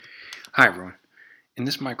Hi, everyone. In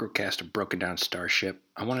this microcast of Broken Down Starship,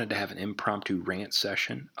 I wanted to have an impromptu rant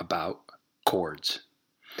session about cords.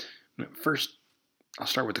 First, I'll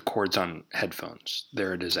start with the cords on headphones.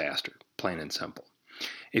 They're a disaster, plain and simple.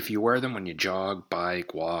 If you wear them when you jog,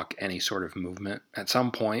 bike, walk, any sort of movement, at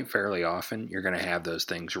some point, fairly often, you're going to have those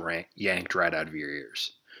things yanked right out of your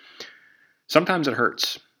ears. Sometimes it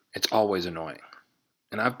hurts. It's always annoying.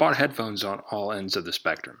 And I've bought headphones on all ends of the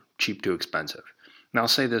spectrum, cheap to expensive. And I'll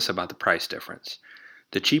say this about the price difference.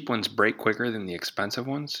 The cheap ones break quicker than the expensive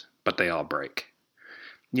ones, but they all break.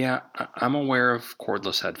 Yeah, I'm aware of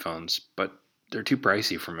cordless headphones, but they're too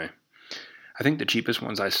pricey for me. I think the cheapest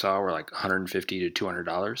ones I saw were like $150 to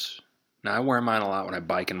 $200. Now, I wear mine a lot when I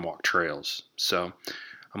bike and walk trails, so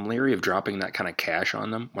I'm leery of dropping that kind of cash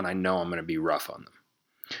on them when I know I'm going to be rough on them.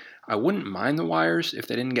 I wouldn't mind the wires if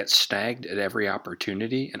they didn't get snagged at every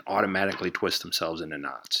opportunity and automatically twist themselves into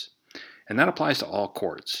knots. And that applies to all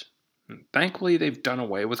cords. Thankfully, they've done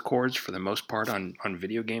away with cords for the most part on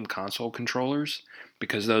video game console controllers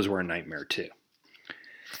because those were a nightmare too.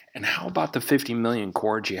 And how about the 50 million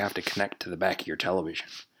cords you have to connect to the back of your television?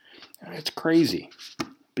 It's crazy.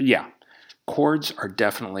 But yeah, cords are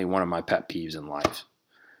definitely one of my pet peeves in life.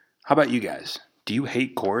 How about you guys? Do you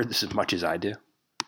hate cords as much as I do?